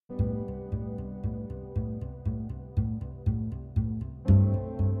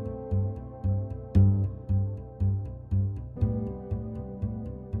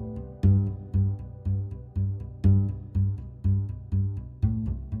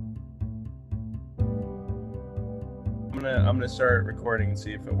I'm gonna start recording and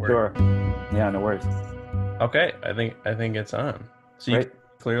see if it works. Sure. Yeah, no worries. Okay, I think it's on. So you can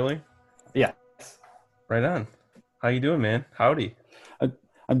Great. clearly Yeah. right on. How you doing, man? Howdy. I,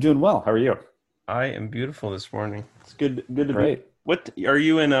 I'm doing well. How are you? I am beautiful this morning. It's good to be. Great. What are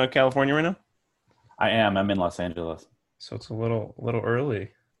you in California right now? I am. I'm in Los Angeles. So it's a little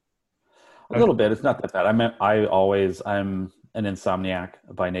early. A How- little bit. It's not that bad. I'm an insomniac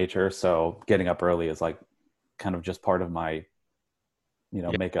by nature, so getting up early is like kind of just part of my,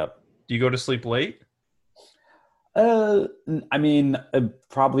 yeah. makeup. Do you go to sleep late? I mean,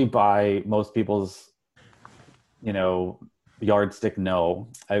 probably by most people's, you know, yardstick, no.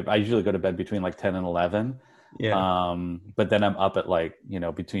 I usually go to bed between like 10 and 11. Yeah. But then I'm up at like,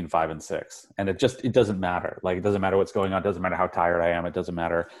 between 5 and 6, and it doesn't matter. Like, it doesn't matter what's going on. It doesn't matter how tired I am. It doesn't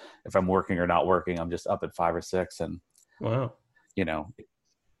matter if I'm working or not working. I'm just up at 5 or 6. And, Wow. you know,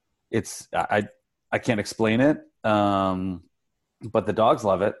 it's, I can't explain it. But the dogs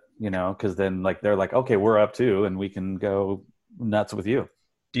love it, cause then like, they're like, okay, we're up too, and we can go nuts with you.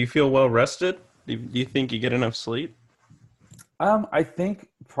 Do you feel well rested? Do you think you get enough sleep? I think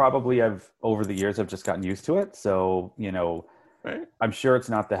probably over the years, I've just gotten used to it. So, Right. I'm sure it's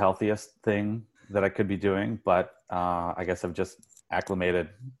not the healthiest thing that I could be doing, but I guess I've just acclimated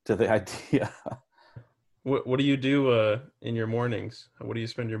to the idea. What do you do in your mornings? What do you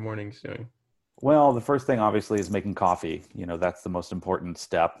spend your mornings doing? Well, the first thing obviously is making coffee. That's the most important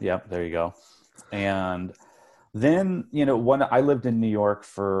step. Yep, there you go. And then, when I lived in New York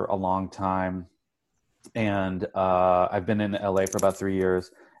for a long time, and I've been in LA for about 3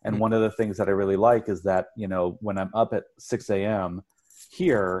 years. And Mhm. one of the things that I really like is that, when I'm up at 6 a.m.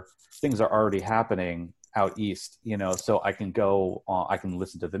 here, things are already happening out east, so I can I can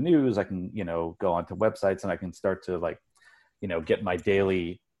listen to the news, I can, go onto websites, and I can start to like, get my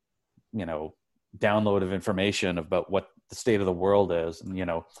daily, you know, download of information about what the state of the world is,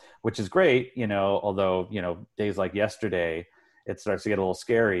 and, which is great, although, days like yesterday, it starts to get a little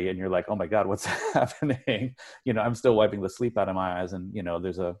scary, and you're like, oh my God, what's happening? I'm still wiping the sleep out of my eyes, and,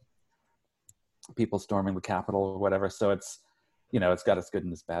 there's a people storming the Capitol or whatever. So it's got its good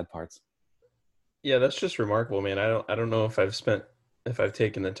and its bad parts. Yeah, that's just remarkable, man. I don't know if I've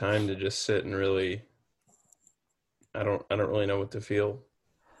taken the time to just sit and really I don't really know what to feel.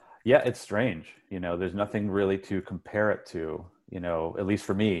 Yeah, it's strange. There's nothing really to compare it to, at least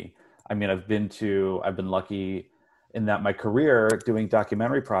for me. I mean, I've been lucky in that my career doing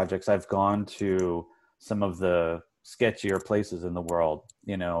documentary projects, I've gone to some of the sketchier places in the world,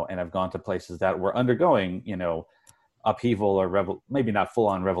 and I've gone to places that were undergoing, upheaval or maybe not full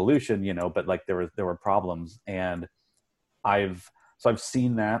on revolution, but like there were problems. And I've I've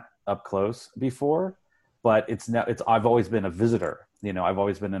seen that up close before, but I've always been a visitor. I've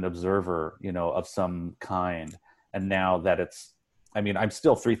always been an observer, of some kind. And now that I mean, I'm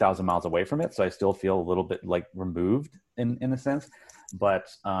still 3,000 miles away from it, so I still feel a little bit like removed in a sense. But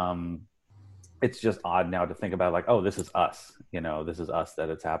it's just odd now to think about like, oh, this is us. This is us that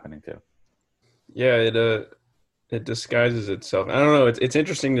it's happening to. Yeah, it disguises itself. I don't know. It's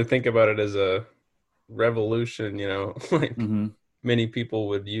interesting to think about it as a revolution, like Hmm. many people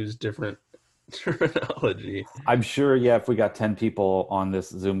would use different terminology. I'm sure, yeah, if we got 10 people on this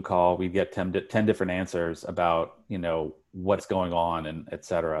Zoom call, we'd get 10 different answers about, what's going on and et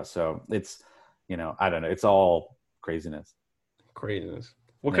cetera. So it's, I don't know, it's all craziness. Craziness.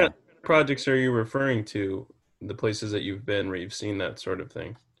 What kind Yeah. of projects are you referring to? The places that you've been where you've seen that sort of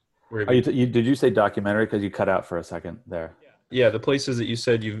thing? Where have Are you? did you say documentary? Because you cut out for a second there. Yeah, the places that you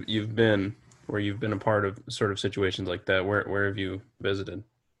said you've been where you've been a part of sort of situations like that. Where have you visited?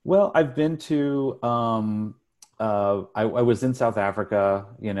 Well, I've been to, I was in South Africa,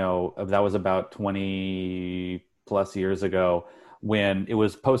 that was about 20 plus years ago when it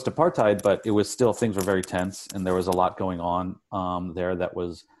was post apartheid, but it was still, things were very tense and there was a lot going on there that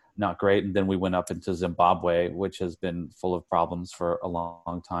was not great. And then we went up into Zimbabwe, which has been full of problems for a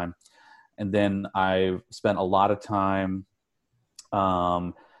long time. And then I spent a lot of time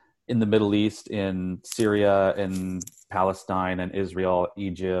um, in the Middle East, in Syria, in Palestine, and Israel,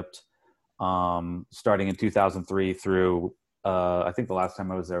 Egypt, starting in 2003 through, I think the last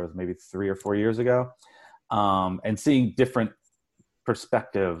time I was there was maybe 3 or 4 years ago, and seeing different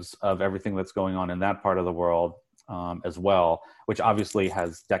perspectives of everything that's going on in that part of the world as well, which obviously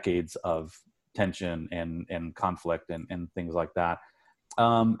has decades of tension and conflict and things like that.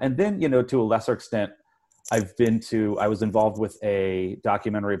 And then, to a lesser extent, I was involved with a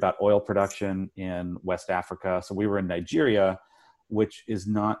documentary about oil production in West Africa. So we were in Nigeria, which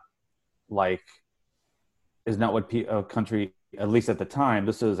like, is not what a country, at least at the time,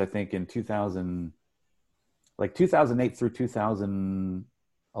 this was, I think in 2000, like 2008 through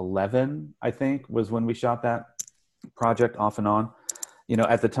 2011, I think, was when we shot that project off and on.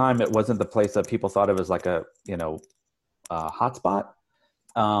 At the time, it wasn't the place that people thought of as like a, hotspot.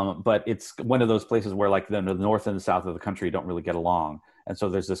 But it's one of those places where like the north and the south of the country don't really get along. And so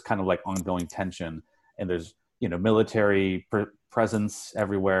there's this kind of like ongoing tension, and there's, military presence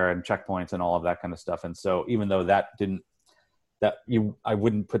everywhere and checkpoints and all of that kind of stuff. And so even though I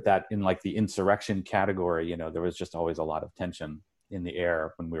wouldn't put that in like the insurrection category, there was just always a lot of tension in the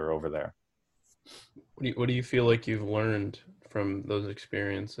air when we were over there. What do you feel like you've learned from those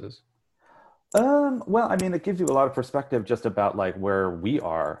experiences? Well, I mean, it gives you a lot of perspective just about like where we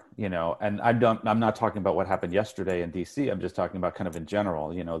are, and I'm not talking about what happened yesterday in DC. I'm just talking about kind of in general,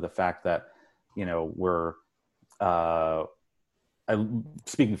 the fact that, we're,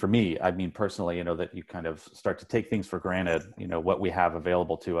 speaking for me, I mean, personally, that you kind of start to take things for granted, what we have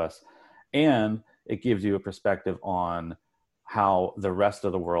available to us. And it gives you a perspective on how the rest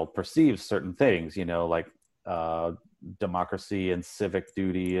of the world perceives certain things, like, democracy and civic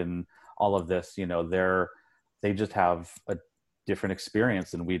duty and all of this, they just have a different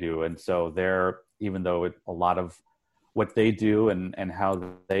experience than we do. And so even though a lot of what they do and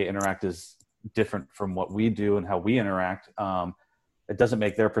how they interact is different from what we do and how we interact, it doesn't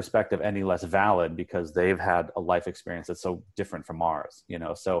make their perspective any less valid because they've had a life experience that's so different from ours,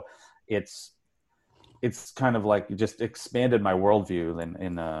 so it's kind of like just expanded my worldview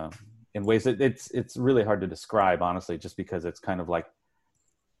in ways that it's really hard to describe, honestly, just because it's kind of like,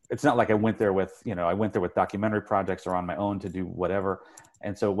 it's not like I went there with documentary projects or on my own to do whatever.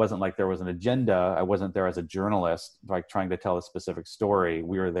 And so it wasn't like there was an agenda. I wasn't there as a journalist, like trying to tell a specific story.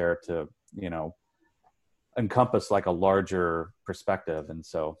 We were there to, encompass like a larger perspective. And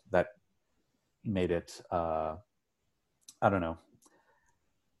so that made it, I don't know,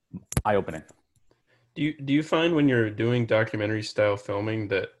 eye-opening. Do you find when you're doing documentary style filming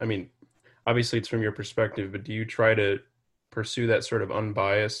that, I mean, obviously it's from your perspective, but do you try to pursue that sort of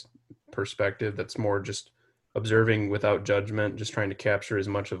unbiased perspective that's more just observing without judgment, just trying to capture as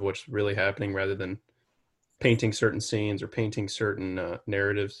much of what's really happening rather than painting certain scenes or painting certain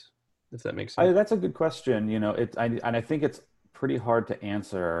narratives, if that makes sense? That's a good question. And I think it's pretty hard to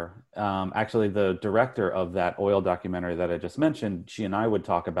answer. Actually, the director of that oil documentary that I just mentioned, she and I would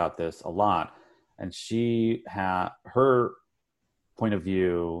talk about this a lot. And her point of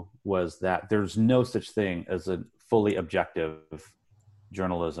view was that there's no such thing as a fully objective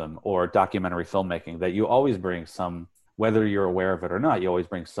journalism or documentary filmmaking, that you always bring some, whether you're aware of it or not, you always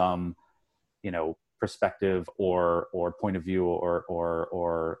bring some, perspective or point of view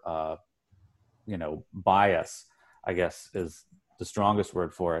or bias, I guess is the strongest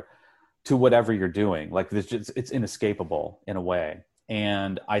word for it, to whatever you're doing. Like it's inescapable in a way.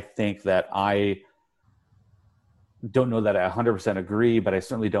 And I think that I don't know that I 100% agree, but I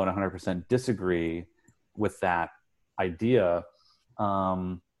certainly don't 100% disagree with that idea.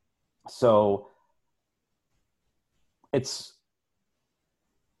 So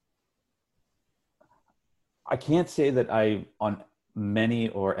I can't say that on many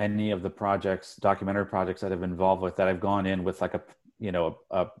or any of the documentary projects that I've been involved with, that I've gone in with like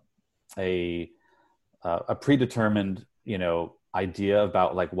a predetermined, idea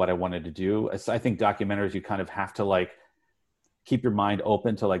about like what I wanted to do. I think documentaries, you kind of have to like keep your mind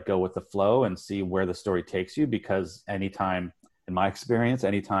open to like go with the flow and see where the story takes you, because anytime, in my experience,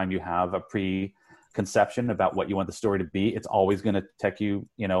 anytime you have a preconception about what you want the story to be, it's always going to take you,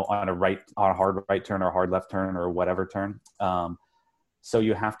 on a hard right turn or a hard left turn or whatever turn. So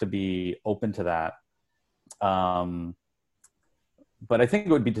you have to be open to that. But I think it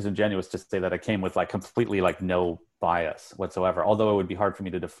would be disingenuous to say that I came with like completely like no bias whatsoever, although it would be hard for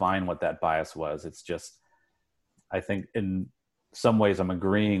me to define what that bias was. It's just, I think in some ways I'm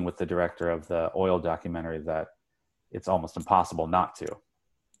agreeing with the director of the oil documentary that it's almost impossible not to.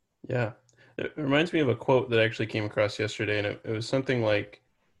 Yeah. It reminds me of a quote that I actually came across yesterday, and it was something like,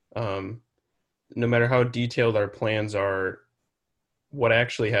 no matter how detailed our plans are, what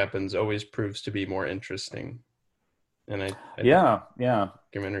actually happens always proves to be more interesting. And I yeah.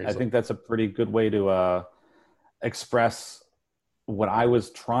 I think that's a pretty good way to express what I was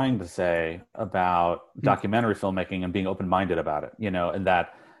trying to say about documentary filmmaking and being open-minded about it, and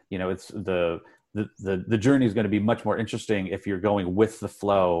that, it's the journey is going to be much more interesting if you're going with the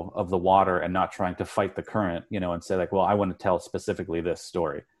flow of the water and not trying to fight the current, and say like, well, I want to tell specifically this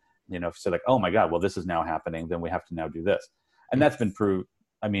story, so like, oh my God, well, this is now happening, then we have to now do this. And that's been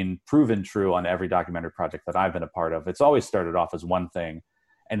proven true on every documentary project that I've been a part of. It's always started off as one thing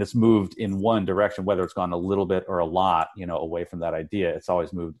and it's moved in one direction, whether it's gone a little bit or a lot, away from that idea. It's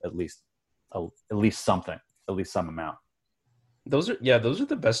always moved at least something. at least some amount. Those are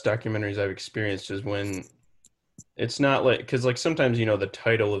the best documentaries I've experienced, is when it's not like, because like sometimes, the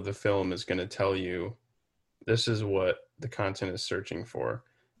title of the film is going to tell you this is what the content is searching for.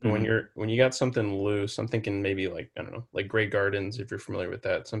 But when Hmm. you got something loose, I'm thinking maybe like, I don't know, like Grey Gardens, if you're familiar with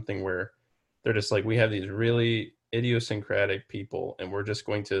that, something where they're just like, we have these really idiosyncratic people and we're just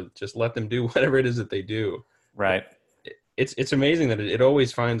going to just let them do whatever it is that they do. Right. It's amazing that it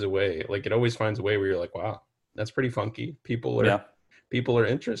always finds a way. Like it always finds a way where you're like, wow, that's pretty funky. Yeah. People are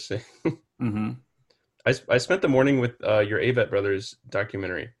interesting. Hmm. I spent the morning with your Avett Brothers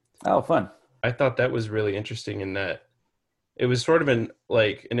documentary. Oh, fun. I thought that was really interesting in that it was sort of an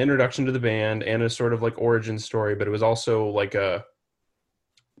introduction to the band and a sort of like origin story, but it was also like a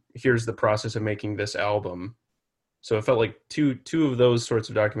here's the process of making this album. So it felt like two of those sorts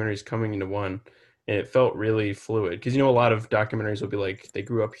of documentaries coming into one, and it felt really fluid. Because a lot of documentaries will be like they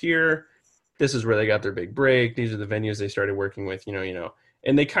grew up here, this is where they got their big break, these are the venues they started working with,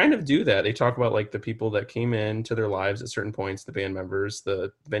 and they kind of do that. They talk about like the people that came into their lives at certain points, the band members,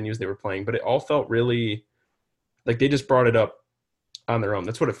 the venues they were playing, but it all felt really like they just brought it up on their own.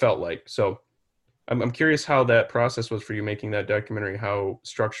 That's what it felt like. So I'm curious how that process was for you making that documentary, how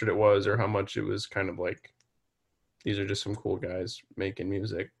structured it was, or how much it was kind of like these are just some cool guys making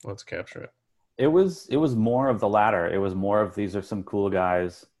music. Let's capture it. It was more of the latter. It was more of these are some cool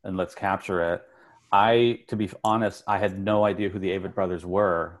guys and let's capture it. To be honest, I had no idea who the Avett Brothers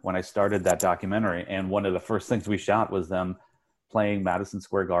were when I started that documentary. And one of the first things we shot was them playing Madison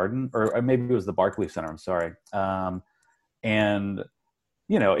Square Garden, or maybe it was the Barclays Center. I'm sorry. And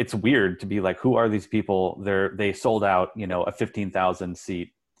it's weird to be like, who are these people? They sold out, a 15,000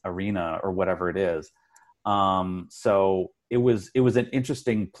 seat arena or whatever it is. So it was an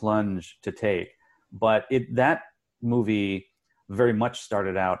interesting plunge to take, but that movie very much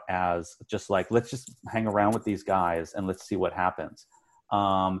started out as just like, let's just hang around with these guys and let's see what happens.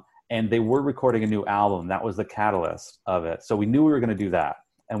 And they were recording a new album. That was the catalyst of it. So we knew we were going to do that.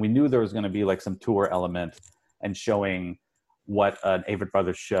 And we knew there was going to be like some tour element and showing what an Avett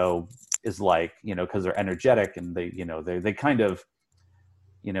Brothers show is like, because they're energetic and they kind of,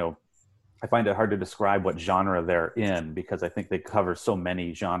 I find it hard to describe what genre they're in because I think they cover so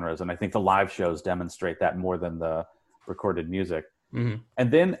many genres. And I think the live shows demonstrate that more than the recorded music. Mm-hmm.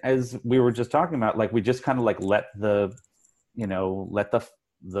 And then as we were just talking about, like, we just kind of like let the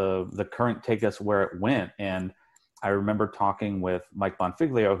current take us where it went. And I remember talking with Mike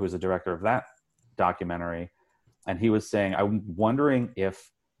Bonfiglio, who's the director of that documentary. And he was saying, I'm wondering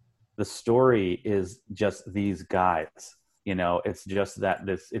if the story is just these guys. It's just that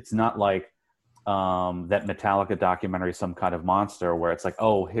it's not like that Metallica documentary, some kind of monster where it's like,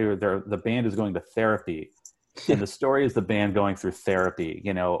 oh, here the band is going to therapy. And the story is the band going through therapy,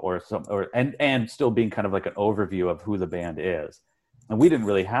 and still being kind of like an overview of who the band is. And we didn't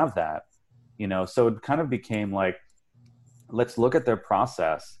really have that, so it kind of became like, let's look at their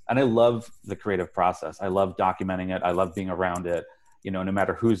process. And I love the creative process. I love documenting it. I love being around it, no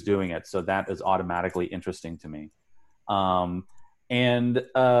matter who's doing it. So that is automatically interesting to me. And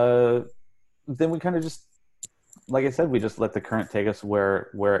then we kind of just, like I said, we just let the current take us where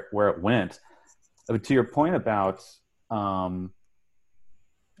it went. To your point about how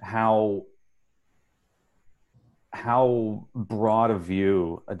broad a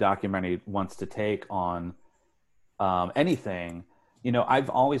view a documentary wants to take on anything, I've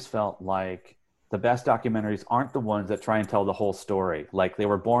always felt like the best documentaries aren't the ones that try and tell the whole story. Like they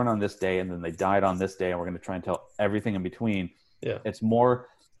were born on this day and then they died on this day and we're going to try and tell everything in between. Yeah. It's more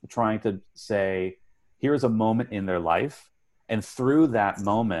trying to say, here's a moment in their life. And through that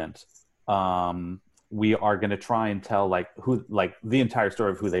moment, we are going to try and tell like the entire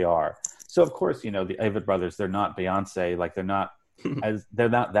story of who they are. So of course, the Avett Brothers, they're not Beyonce, like they're not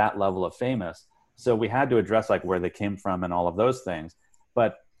that level of famous. So we had to address like where they came from and all of those things.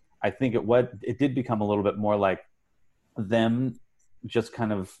 But I think it did become a little bit more like them just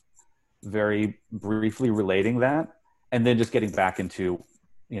kind of very briefly relating that and then just getting back into,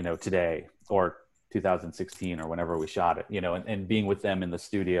 today or 2016 or whenever we shot it, and being with them in the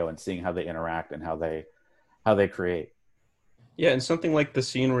studio and seeing how they interact and how they create. Yeah, and something like the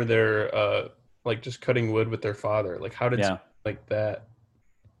scene where they're like just cutting wood with their father. Like how did like that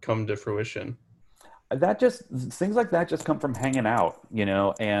come to fruition? Things like that just come from hanging out,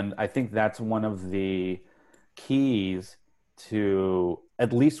 and I think that's one of the keys to,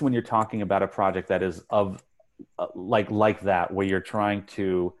 at least when you're talking about a project that is of like that, where you're trying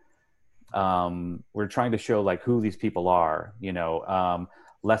to we're trying to show like who these people are,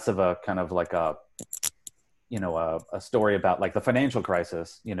 less of a kind of like a a story about like the financial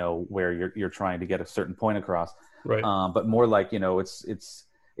crisis, where you're trying to get a certain point across, Right. but more like it's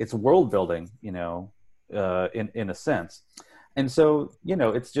world building, in a sense. And so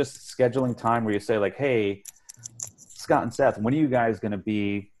it's just scheduling time where you say like, hey, Scott and Seth, when are you guys going to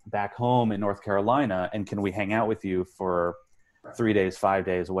be back home in North Carolina, and can we hang out with you for 3 days, 5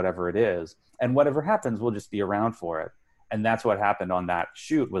 days, whatever it is, and whatever happens, we'll just be around for it. And that's what happened on that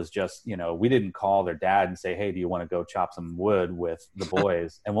shoot. Was just, we didn't call their dad and say, hey, do you want to go chop some wood with the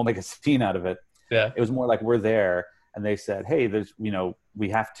boys and we'll make a scene out of it. Yeah. It was more like, we're there, and they said, hey, there's, we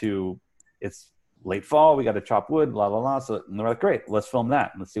have to, it's late fall, we got to chop wood, blah blah blah. So, and they're like, great, let's film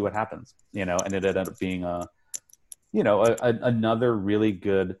that and let's see what happens. And it ended up being another really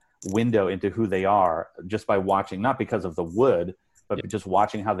good window into who they are, just by watching, not because of the wood, but Yep. just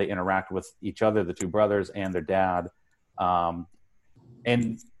watching how they interact with each other, the two brothers and their dad.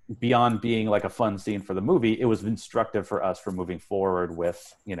 And beyond being like a fun scene for the movie, it was instructive for us for moving forward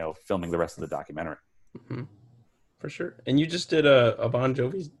with, filming the rest of the documentary. Hmm. For sure. And you just did a Bon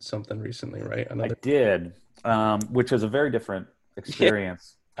Jovi something recently, right? I Another. did, which was a very different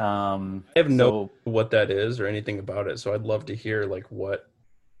experience. I have no clue what that is or anything about it, so I'd love to hear like what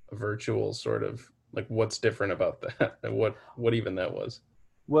a virtual sort of like what's different about that and what even that was.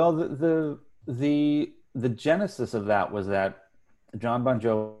 Well, the genesis of that was that John Bon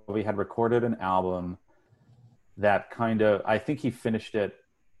Jovi had recorded an album that kind of, I think he finished it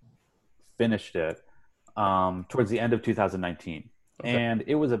towards the end of 2019. Okay. And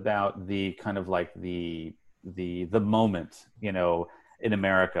it was about the kind of like the moment, in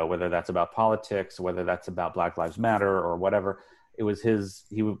America, whether that's about politics, whether that's about Black Lives Matter or whatever. He was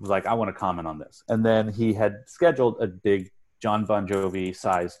like, I want to comment on this. And then he had scheduled a big John Bon Jovi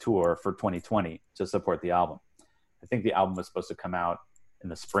size tour for 2020 to support the album. I think the album was supposed to come out in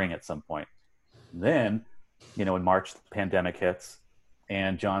the spring at some point. And then, in March, the pandemic hits,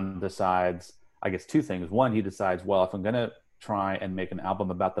 and John decides, I guess, two things. One, he decides, well, if I'm going to try and make an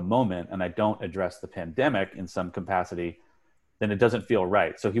album about the moment and I don't address the pandemic in some capacity, then it doesn't feel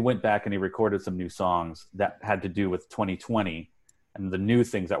right. So he went back and he recorded some new songs that had to do with 2020 and the new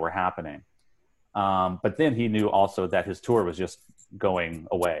things that were happening. But then he knew also that his tour was just going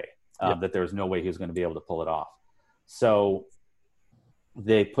away, that there was no way he was going to be able to pull it off. So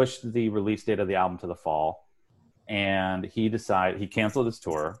they pushed the release date of the album to the fall, and he canceled his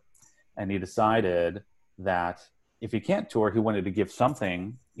tour, and he decided that if he can't tour, he wanted to give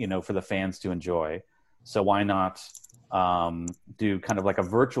something, for the fans to enjoy. So why not do kind of like a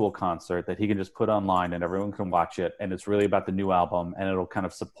virtual concert that he can just put online and everyone can watch it. And it's really about the new album, and it'll kind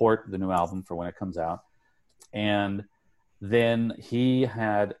of support the new album for when it comes out. And then he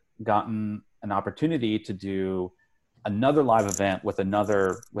had gotten an opportunity to do another live event with an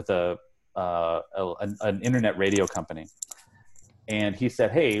internet radio company. And he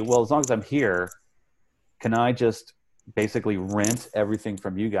said, hey, well, as long as I'm here, can I just basically rent everything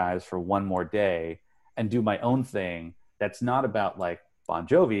from you guys for one more day and do my own thing that's not about like Bon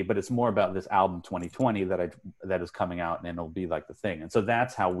Jovi, but it's more about this album 2020 that is coming out, and it'll be like the thing. And so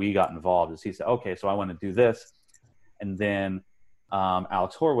that's how we got involved. Is he said, okay, so I want to do this. And then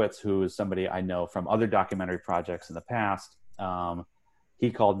Alex Horwitz, who is somebody I know from other documentary projects in the past, he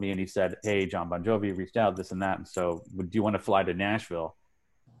called me and he said, hey, John Bon Jovi reached out, this and that. And so do you want to fly to Nashville?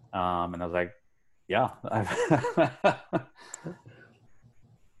 And I was like, yeah.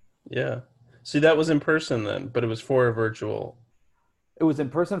 Yeah. See, that was in person then, but it was for a virtual. It was in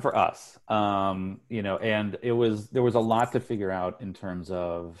person for us, and there was a lot to figure out in terms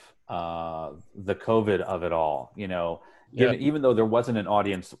of the COVID of it all. Even though there wasn't an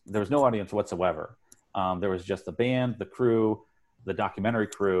audience, there was no audience whatsoever. There was just the band, the crew, the documentary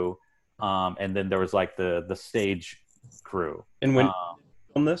crew, and then there was like the stage crew. And when did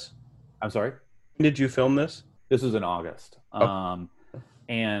you film this? I'm sorry? When did you film this? This was in August.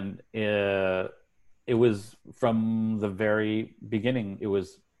 And it was from the very beginning. It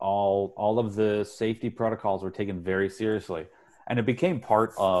was all of the safety protocols were taken very seriously, and it became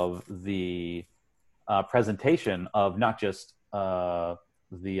part of the presentation of not just the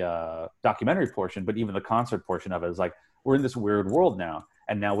documentary portion, but even the concert portion of it. Is like, we're in this weird world now,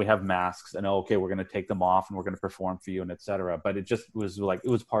 and now we have masks, and okay, we're going to take them off, and we're going to perform for you, and etc. But it just was like, it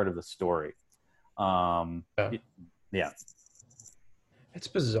was part of the story. Yeah. It's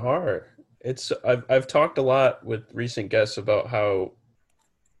bizarre. I've talked a lot with recent guests about how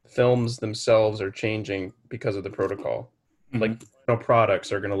films themselves are changing because of the protocol. Mhm. Like,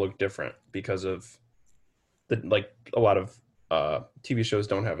 products are going to look different because of a lot of TV shows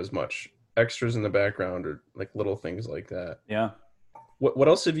don't have as much extras in the background or like little things like that. Yeah. what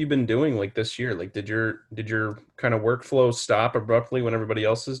else have you been doing like this year? Like did your kind of workflow stop abruptly when everybody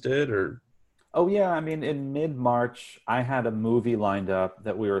else's did, or Oh yeah, I mean, in mid-March, I had a movie lined up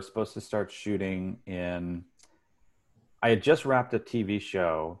that we were supposed to start shooting in. I had just wrapped a TV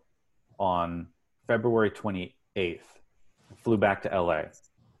show on February 28th. Flew back to LA,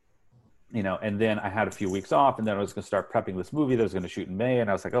 and then I had a few weeks off, and then I was going to start prepping this movie that I was going to shoot in May, and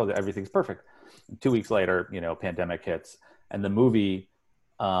I was like, oh, everything's perfect. And 2 weeks later, pandemic hits, and the movie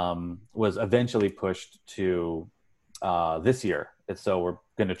was eventually pushed to this year. And so we're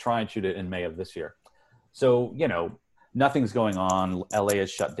going to try and shoot it in May of this year. So, nothing's going on. LA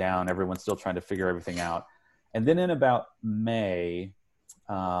is shut down. Everyone's still trying to figure everything out. And then in about May,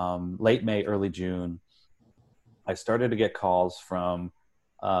 late May, early June, I started to get calls from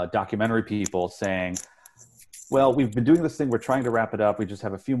documentary people saying, well, we've been doing this thing. We're trying to wrap it up. We just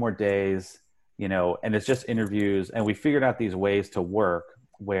have a few more days, and it's just interviews. And we figured out these ways to work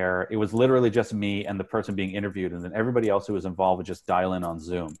where it was literally just me and the person being interviewed. And then everybody else who was involved would just dial in on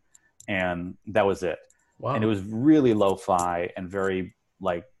Zoom. And that was it. wow. And it was really lo-fi and very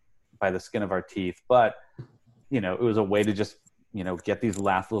like by the skin of our teeth. But, it was a way to just, get these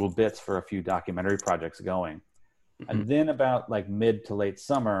last little bits for a few documentary projects going. Mhm. And then about like mid to late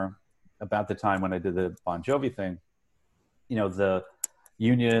summer, about the time when I did the Bon Jovi thing, the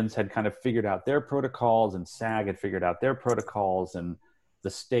unions had kind of figured out their protocols and SAG had figured out their protocols, and the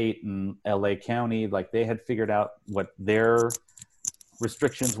state and LA County, like they had figured out what their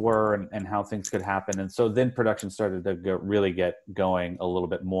restrictions were and how things could happen. And so then production started to really get going a little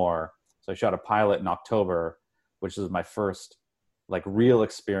bit more. So I shot a pilot in October, which is my first like real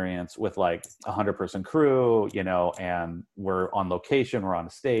experience with like 100-person crew, and we're on location, we're on a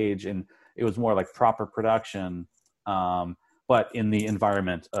stage, and it was more like proper production, but in the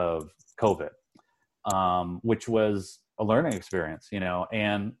environment of COVID, which was a learning experience,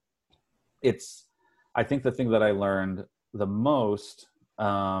 and I think the thing that I learned the most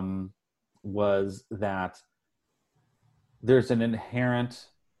was that there's an inherent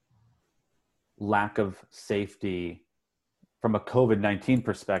lack of safety from a COVID-19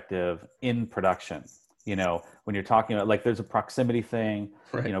 perspective in production. When you're talking about like there's a proximity thing,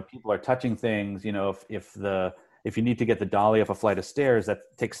 Right. people are touching things, if you need to get the dolly up a flight of stairs, that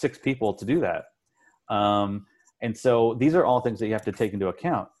takes 6 people to do that. And so these are all things that you have to take into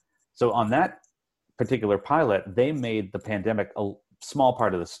account. So on that particular pilot, they made the pandemic a small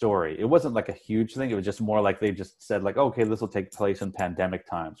part of the story. It wasn't like a huge thing. It was just more like they just said like, okay, this will take place in pandemic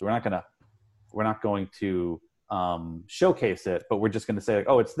times. We're not going to showcase it, but we're just going to say like,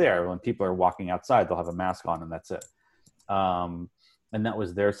 oh, it's there. When people are walking outside, they'll have a mask on and that's it. And that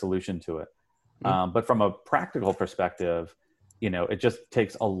was their solution to it. But from a practical perspective, it just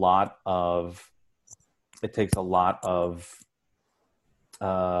takes a lot of,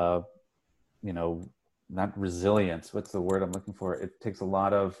 not resilience. What's the word I'm looking for? It takes a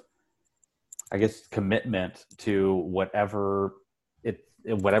lot of, I guess, commitment to whatever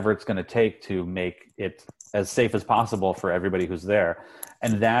it's going to take to make it as safe as possible for everybody who's there.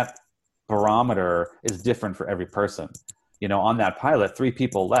 And that barometer is different for every person. On that pilot, 3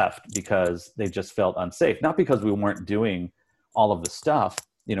 people left because they just felt unsafe. Not because we weren't doing all of the stuff.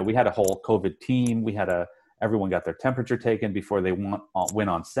 We had a whole COVID team. Everyone got their temperature taken before they went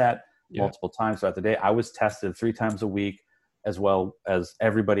on set multiple times throughout the day. I was tested 3 times a week, as well as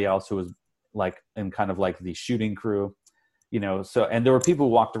everybody else who was like in kind of like the shooting crew. So, and there were people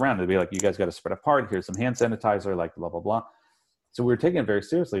who walked around and be like, you guys got to spread apart. Here's some hand sanitizer, like blah, blah, blah. So we were taking it very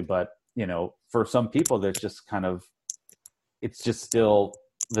seriously, but, for some people, there's just kind of, it's just still,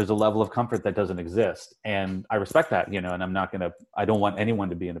 there's a level of comfort that doesn't exist. And I respect that, and I don't want anyone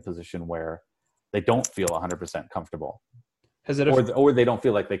to be in a position where they don't feel 100% comfortable, or they don't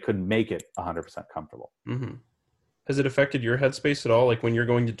feel like they could make it 100% comfortable. Mm-hmm. Has it affected your headspace at all? Like when you're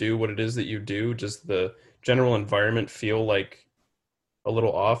going to do what it is that you do, does the general environment feel like a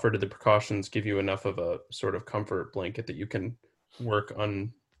little off, or do the precautions give you enough of a sort of comfort blanket that you can work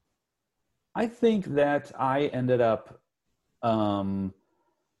on? I think that I ended up, at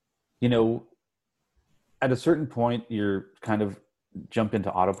a certain point, you're kind of jump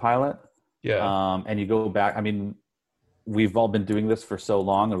into autopilot. Yeah. And you go back. I mean, we've all been doing this for so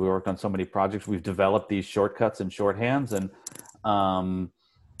long, and we worked on so many projects. We've developed these shortcuts and shorthands, and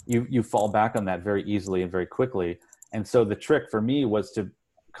you fall back on that very easily and very quickly. And so the trick for me was to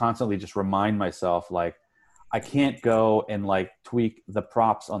constantly just remind myself, like, I can't go and like tweak the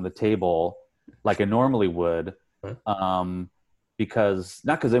props on the table like I normally would, because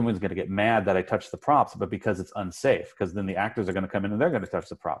not because everyone's going to get mad that I touched the props, but because it's unsafe. Because then the actors are going to come in and they're going to touch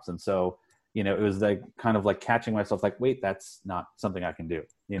the props, and so it was like kind of like catching myself like, wait, that's not something I can do,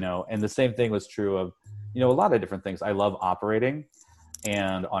 and the same thing was true of, a lot of different things. I love operating,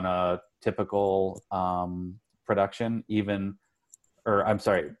 and on a typical production, on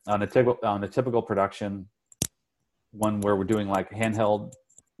a typical production, one where we're doing like handheld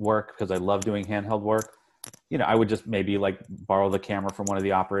work, because I love doing handheld work, I would just maybe like borrow the camera from one of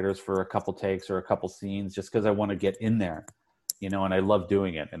the operators for a couple takes or a couple scenes, just because I want to get in there, and I love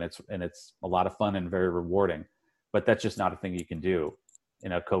doing it, and it's a lot of fun and very rewarding. But that's just not a thing you can do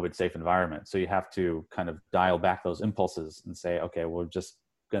in a COVID safe environment. So you have to kind of dial back those impulses and say, okay, we're just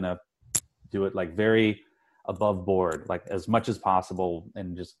gonna do it like very above board, like as much as possible,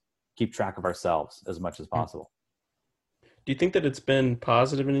 and just keep track of ourselves as much as possible. Do you think that it's been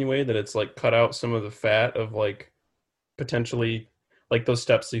positive in any way, that it's like cut out some of the fat of like potentially like those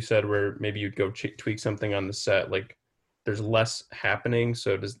steps you said where maybe you'd go tweak something on the set, like there's less happening?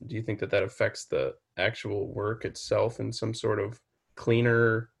 So do you think that that affects the actual work itself in some sort of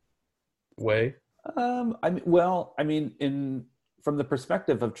cleaner way? I mean, in from the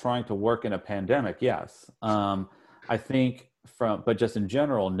perspective of trying to work in a pandemic, yes. I think but just in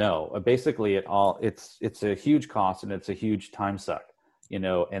general, no. Basically, it's a huge cost, and it's a huge time suck,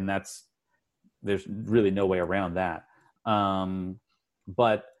 and there's really no way around that.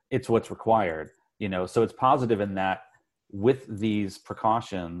 But it's what's required, So it's positive in that with these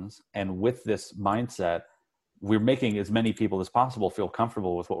precautions and with this mindset, we're making as many people as possible feel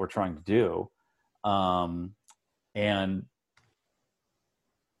comfortable with what we're trying to do. And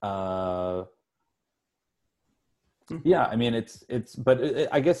yeah, I mean,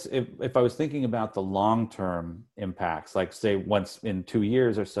 I guess if I was thinking about the long-term impacts, like say once in 2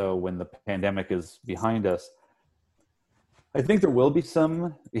 years or so, when the pandemic is behind us, I think there will be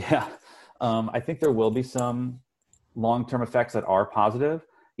some, I think there will be some long-term effects that are positive,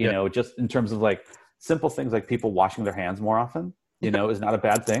 just in terms of like simple things like people washing their hands more often, is not a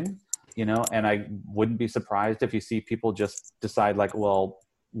bad thing, and I wouldn't be surprised if you see people just decide like, well,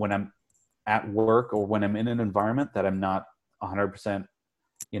 when I'm at work or when I'm in an environment that I'm not 100%,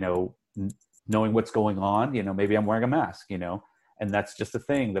 knowing what's going on, maybe I'm wearing a mask, and that's just a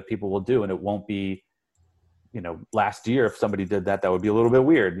thing that people will do. And it won't be, last year, if somebody did that, that would be a little bit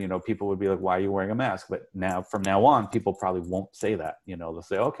weird. People would be like, why are you wearing a mask? But now, from now on, people probably won't say that, they'll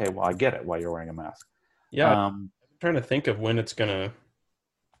say, okay, well, I get it, why you're wearing a mask. Yeah. I'm trying to think of when it's going to,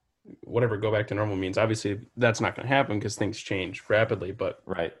 whatever, go back to normal means. Obviously that's not going to happen because things change rapidly, but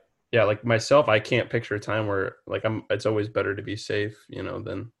right. Yeah, like myself, I can't picture a time where like it's always better to be safe,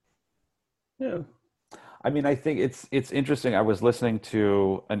 than yeah. I mean, I think it's interesting. I was listening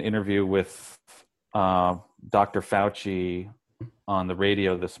to an interview with Dr. Fauci on the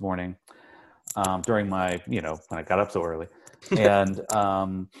radio this morning during my, when I got up so early, and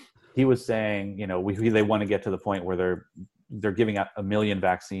he was saying, they want to get to the point where they're giving out 1 million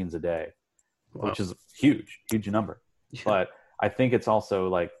vaccines a day, wow, which is huge number. Yeah. But I think it's also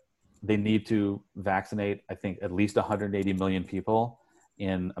like, they need to vaccinate, I think, at least 180 million people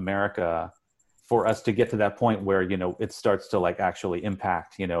in America for us to get to that point where, it starts to like actually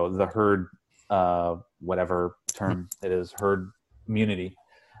impact, the herd, whatever term it is, herd immunity,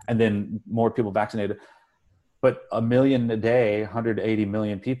 and then more people vaccinated. But 1 million a day, 180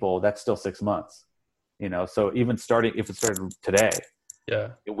 million people, that's still 6 months, so even if it started today, yeah,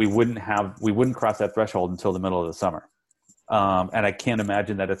 we wouldn't cross that threshold until the middle of the summer. And I can't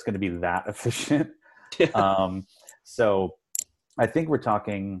imagine that it's going to be that efficient. Yeah. So I think we're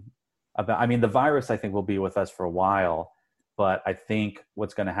talking about, the virus, I think, will be with us for a while, but I think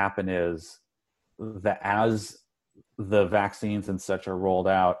what's going to happen is that as the vaccines and such are rolled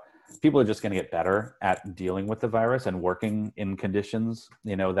out, people are just going to get better at dealing with the virus and working in conditions,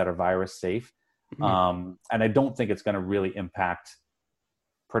 that are virus safe. Mm-hmm. And I don't think it's going to really impact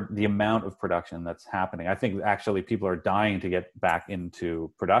the amount of production that's happening. I think actually people are dying to get back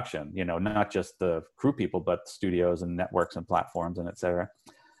into production, not just the crew people, but studios and networks and platforms and et cetera.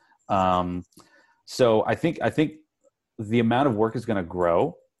 So I think the amount of work is going to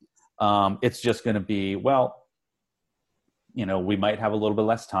grow. It's just going to be, well, we might have a little bit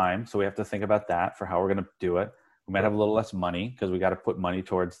less time. So we have to think about that for how we're going to do it. We might have a little less money because we got to put money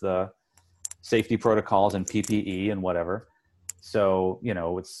towards the safety protocols and PPE and whatever. So,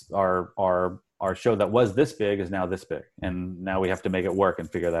 it's our show that was this big is now this big. And now we have to make it work and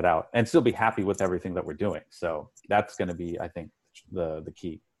figure that out and still be happy with everything that we're doing. So that's going to be, I think, the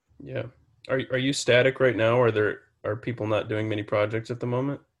key. Yeah. Are you static right now? Or are people not doing many projects at the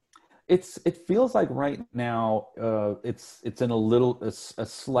moment? It feels like right now it's in a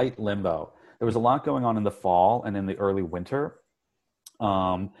slight limbo. There was a lot going on in the fall and in the early winter.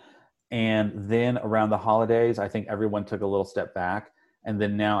 And then around the holidays, I think everyone took a little step back. And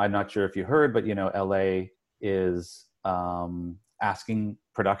then now, I'm not sure if you heard, but LA is asking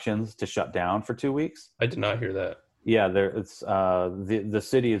productions to shut down for 2 weeks. I did not hear that. Yeah, it's the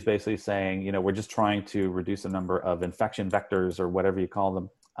city is basically saying, we're just trying to reduce the number of infection vectors or whatever you call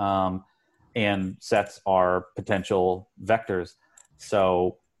them, and sets are potential vectors.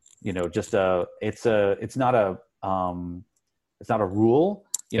 So, just it's not a rule.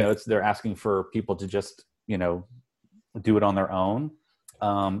 They're asking for people to just do it on their own.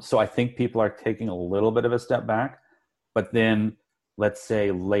 So I think people are taking a little bit of a step back, but then let's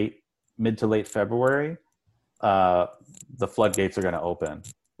say mid to late February. The floodgates are going to open,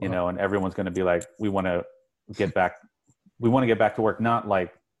 and everyone's going to be like, we want to get back to work, not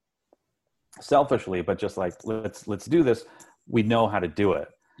like selfishly, but just like, let's do this. We know how to do it.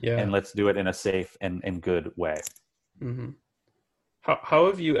 Yeah. And let's do it in a safe and good way. Mm-hmm. How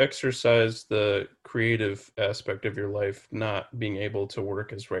have you exercised the creative aspect of your life, not being able to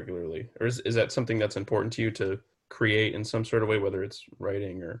work as regularly? Or is that something that's important to you to create in some sort of way, whether it's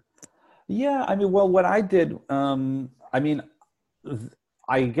writing or? Yeah, well, what I did, I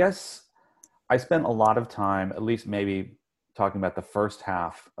guess I spent a lot of time, at least maybe talking about the first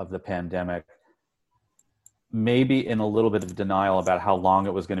half of the pandemic, maybe in a little bit of denial about how long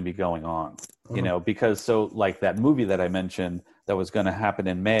it was going to be going on, because like that movie that I mentioned that was going to happen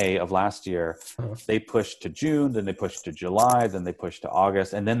in May of last year, they pushed to June, then they pushed to July, then they pushed to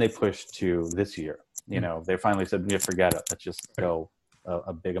August, and then they pushed to this year. They finally said, yeah, forget it. Let's just go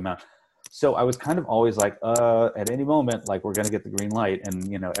a big amount. So I was kind of always like, at any moment, like we're going to get the green light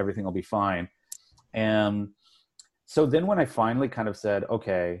and, everything will be fine. And so then when I finally kind of said,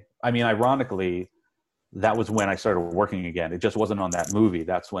 okay, ironically, that was when I started working again. It just wasn't on that movie.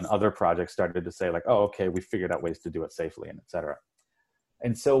 That's when other projects started to say like, oh, okay, we figured out ways to do it safely and et cetera.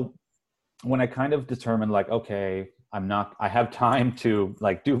 And so when I kind of determined like, okay, I have time to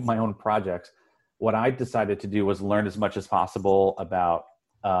like do my own projects, what I decided to do was learn as much as possible about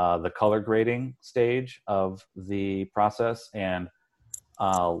the color grading stage of the process and,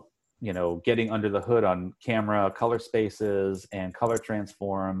 getting under the hood on camera, color spaces and color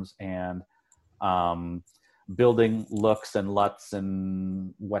transforms and building looks and LUTs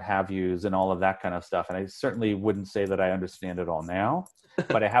and what have yous and all of that kind of stuff. And I certainly wouldn't say that I understand it all now,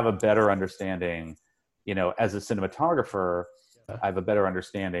 but I have a better understanding, as a cinematographer, I have a better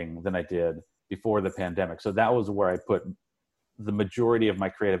understanding than I did before the pandemic. So that was where I put the majority of my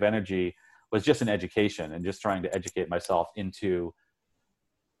creative energy, was just in education and just trying to educate myself into,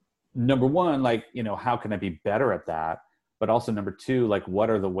 number one, like, how can I be better at that? But also number two, like, what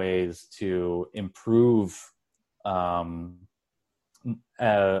are the ways to improve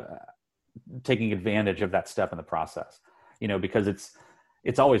taking advantage of that step in the process, because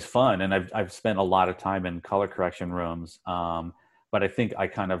it's always fun. And I've spent a lot of time in color correction rooms. But I think I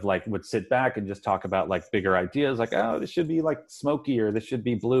kind of like would sit back and just talk about like bigger ideas, like, oh, this should be like smoky, or this should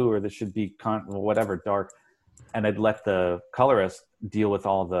be blue, or this should be whatever, dark. And I'd let the colorist deal with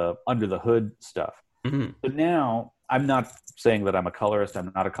all the under the hood stuff. Mm-hmm. But now I'm not saying that I'm a colorist,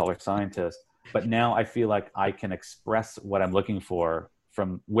 I'm not a color scientist, but now I feel like I can express what I'm looking for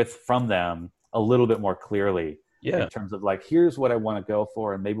from them a little bit more clearly. Yeah. In terms of like, here's what I want to go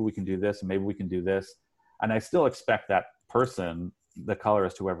for, and maybe we can do this, and maybe we can do this. And I still expect that person, the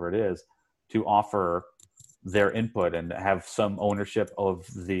colorist, whoever it is, to offer their input and have some ownership of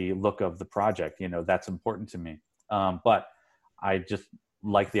the look of the project. That's important to me. But I just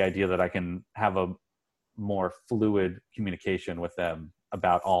like the idea that I can have a more fluid communication with them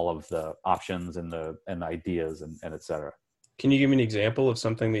about all of the options and the ideas and et cetera. Can you give me an example of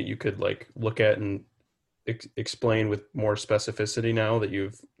something that you could like look at and explain with more specificity now that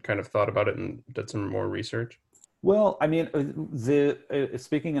you've kind of thought about it and did some more research? Well,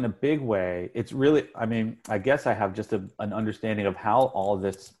 speaking in a big way, it's really, I guess I have just an understanding of how all of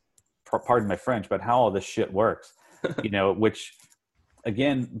this, pardon my French, but how all this shit works, which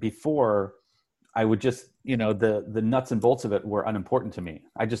again, before I would just, the nuts and bolts of it were unimportant to me.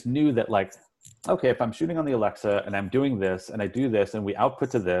 I just knew that like, okay, if I'm shooting on the Alexa and I'm doing this and I do this and we output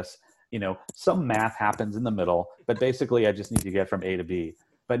to this, some math happens in the middle, but basically I just need to get from A to B.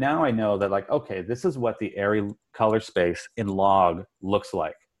 But now I know that like, okay, this is what the ARRI color space in log looks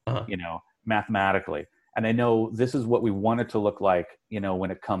like, mathematically. And I know this is what we want it to look like, when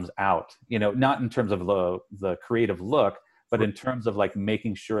it comes out, not in terms of the creative look, but in terms of like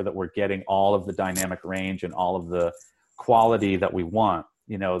making sure that we're getting all of the dynamic range and all of the quality that we want,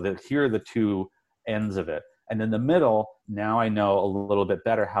 that here are the two ends of it. And in the middle, now I know a little bit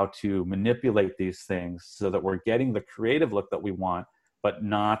better how to manipulate these things so that we're getting the creative look that we want, but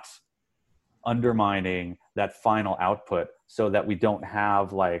not undermining that final output so that we don't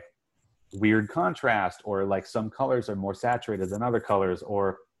have like weird contrast, or like some colors are more saturated than other colors,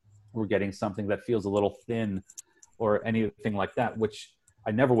 or we're getting something that feels a little thin or anything like that, which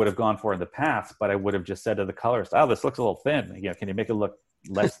I never would have gone for in the past, but I would have just said to the colorist, oh, this looks a little thin. You know, can you make it look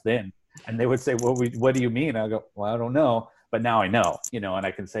less thin? And they would say, well, what do you mean? I go, well, I don't know. But now I know, you know, and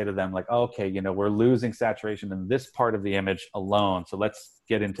I can say to them like, oh, okay, you know, we're losing saturation in this part of the image alone. So let's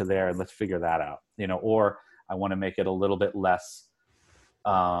get into there and let's figure that out, you know, or I want to make it a little bit less,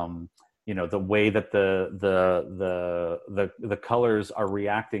 you know, the way that the colors are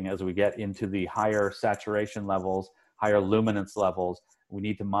reacting as we get into the higher saturation levels, higher luminance levels. We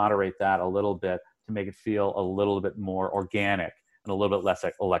need to moderate that a little bit to make it feel a little bit more organic and a little bit less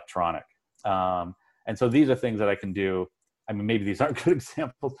electronic. And so these are things that I can do. I mean, maybe these aren't good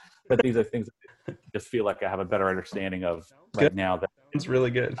examples, but these are things that I just feel like I have a better understanding of right now than it's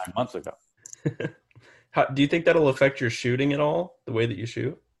really good 9 months ago. Do you think that'll affect your shooting at all, the way that you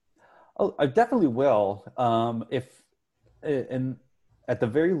shoot? Oh, I definitely will. And at the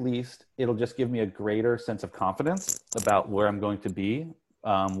very least, it'll just give me a greater sense of confidence about where I'm going to be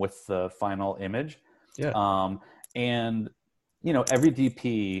with the final image. Yeah. And, you know, every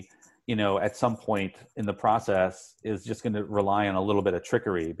DP, you know, at some point in the process is just going to rely on a little bit of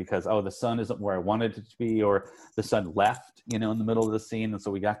trickery because, oh, the sun isn't where I wanted it to be, or the sun left, you know, in the middle of the scene. And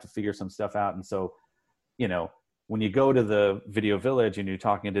so we got to figure some stuff out. And so, you know, when you go to the Video Village and you're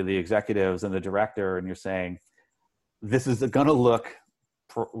talking to the executives and the director and you're saying, this is going to look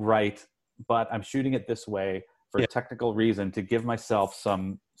right, but I'm shooting it this way for a technical reason to give myself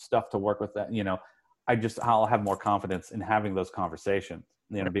some stuff to work with that, you know, I'll have more confidence in having those conversations,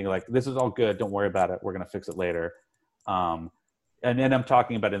 you know, being like, this is all good. Don't worry about it. We're going to fix it later. And then I'm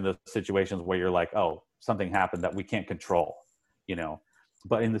talking about in the situations where you're like, oh, something happened that we can't control, you know,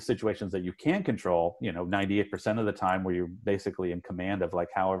 but in the situations that you can control, you know, 98% of the time where you're basically in command of like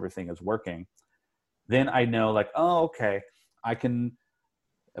how everything is working, then I know like, oh, okay, I can,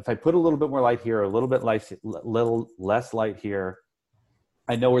 if I put a little bit more light here, a little bit little less light here,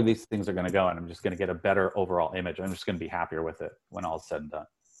 I know where these things are going to go, and I'm just going to get a better overall image. I'm just going to be happier with it when all is said and done.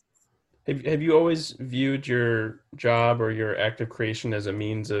 Have you always viewed your job or your active creation as a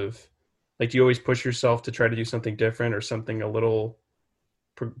means of, like, do you always push yourself to try to do something different or something a little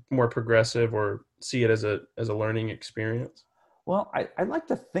more progressive, or see it as a learning experience? Well, I like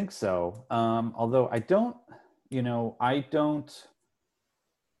to think so. Although I don't, you know, I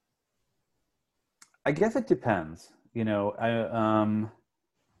guess it depends, you know,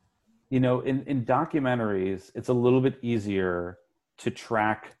 you know, in documentaries, it's a little bit easier to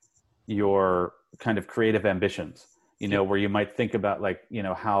track your kind of creative ambitions, you know, where you might think about like, you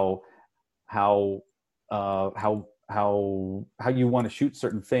know, how you want to shoot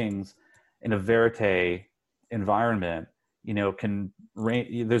certain things in a verite environment, you know,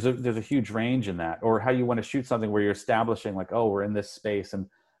 there's a huge range in that, or how you want to shoot something where you're establishing like, oh, we're in this space and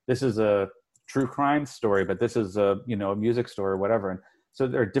this is a true crime story, but this is a, you know, a music story or whatever. And so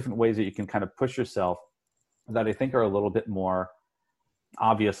there are different ways that you can kind of push yourself that I think are a little bit more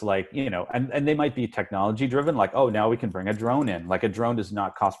obvious, like, you know, and they might be technology driven, like, oh, now we can bring a drone in. Like a drone is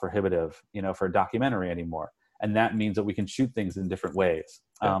not cost prohibitive, you know, for a documentary anymore. And that means that we can shoot things in different ways.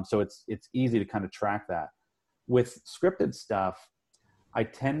 Yeah. So it's easy to kind of track that. With scripted stuff, I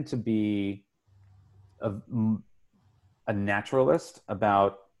tend to be a naturalist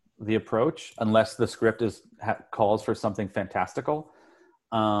about the approach, unless the script calls for something fantastical.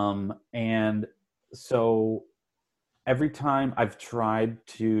 And so every time I've tried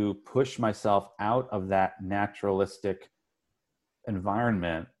to push myself out of that naturalistic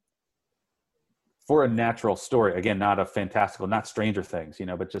environment for a natural story, again, not a fantastical, not Stranger Things, you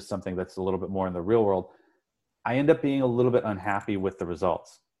know, but just something that's a little bit more in the real world, I end up being a little bit unhappy with the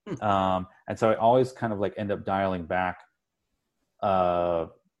results. And so I always kind of like end up dialing back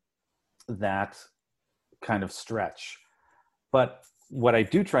that kind of stretch. But what I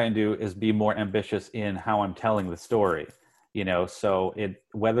do try and do is be more ambitious in how I'm telling the story, you know, so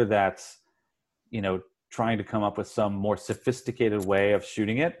whether that's, you know, trying to come up with some more sophisticated way of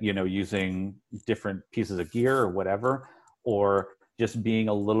shooting it, you know, using different pieces of gear or whatever, or just being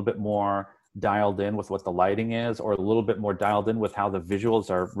a little bit more dialed in with what the lighting is, or a little bit more dialed in with how the visuals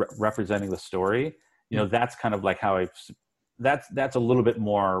are representing the story. You know, that's kind of like how that's a little bit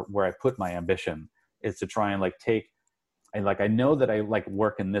more where I put my ambition, is to try and like I know that I like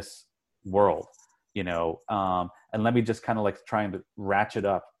work in this world, you know, and let me just kind of like trying to ratchet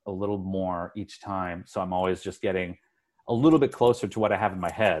up a little more each time. So I'm always just getting a little bit closer to what I have in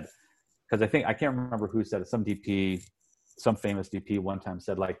my head. Because I think, I can't remember who said it, some DP some famous DP one time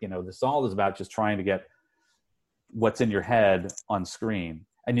said, like, this all is about just trying to get what's in your head on screen,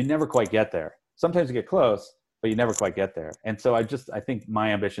 and you never quite get there. Sometimes you get close, but you never quite get there. And so I think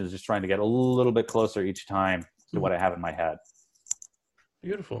my ambition is just trying to get a little bit closer each time to what I have in my head.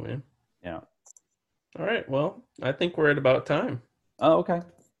 Beautiful, man. Yeah. All right. Well, I think we're at about time. Oh, okay.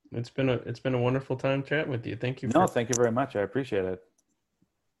 It's been a wonderful time chatting with you. Thank you. Thank you very much. I appreciate it.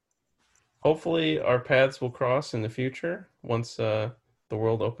 Hopefully our paths will cross in the future once the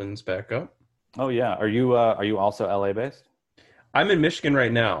world opens back up. Oh yeah. Are you also LA based? I'm in Michigan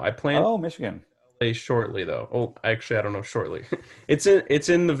right now. I plan Michigan. LA shortly though. Oh, actually I don't know shortly. It's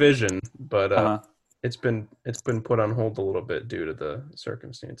in the vision, but it's been put on hold a little bit due to the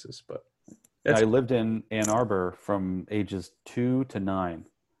circumstances, but I lived in Ann Arbor from ages 2 to 9.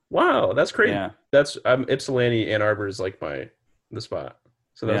 Wow, that's crazy. Yeah. That's Ypsilanti, Ann Arbor is like the spot.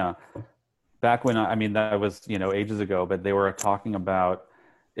 So yeah. Back when that was, ages ago, but they were talking about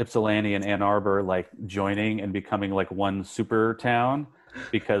Ypsilanti and Ann Arbor like joining and becoming like one super town,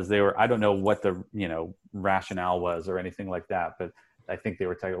 because I don't know what the, rationale was or anything like that, but I think they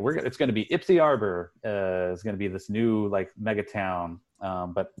were talking, it's going to be Ipsy Arbor, it's going to be this new like mega town.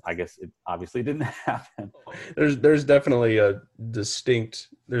 But I guess it obviously didn't happen. There's definitely a distinct,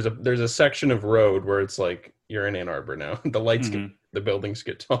 there's a section of road where it's like you're in Ann Arbor now. The lights the buildings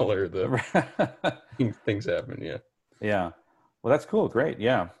get taller, the things happen. Yeah. Yeah. Well, that's cool. Great.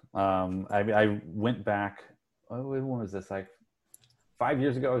 Yeah. I went back, when was this? Like 5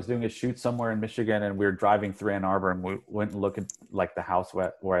 years ago, I was doing a shoot somewhere in Michigan, and we were driving through Ann Arbor, and we went and looked at like the house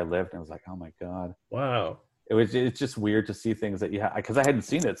where I lived, and I was like, oh my God. Wow. It's just weird to see things that because I hadn't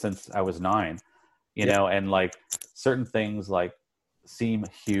seen it since I was 9, and like certain things like seem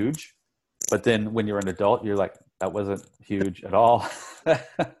huge, but then when you're an adult, you're like, that wasn't huge at all.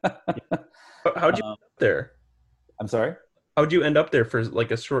 How'd you end up there? I'm sorry? How'd you end up there for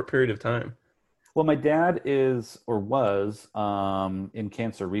like a short period of time? Well, my dad was in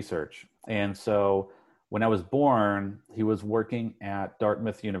cancer research. And so when I was born, he was working at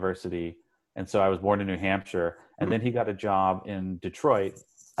Dartmouth University. And so I was born in New Hampshire. And then he got a job in Detroit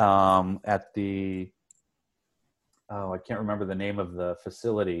at I can't remember the name of the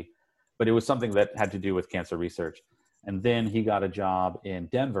facility, but it was something that had to do with cancer research. And then he got a job in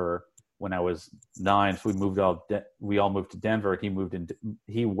Denver when I was 9. So we all moved to Denver.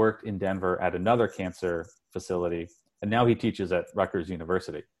 He worked in Denver at another cancer facility, and now he teaches at Rutgers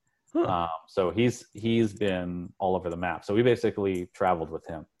University. Huh. So he's been all over the map. So we basically traveled with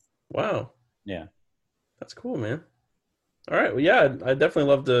him. Wow. Yeah. That's cool, man. All right. Well, yeah, I'd definitely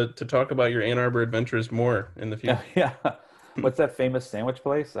love to talk about your Ann Arbor adventures more in the future. Yeah. What's that famous sandwich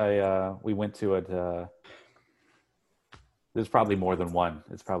place we went to it? There's probably more than one.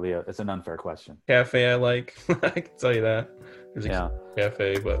 It's an unfair question. Cafe I like. I can tell you that. There's a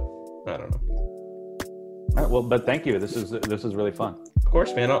cafe, but I don't know. All right, well, but thank you. This is really fun. Of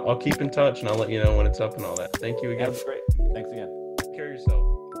course, man. I'll keep in touch, and I'll let you know when it's up and all that. Thank you again. That's great. Thanks again. Take care of yourself.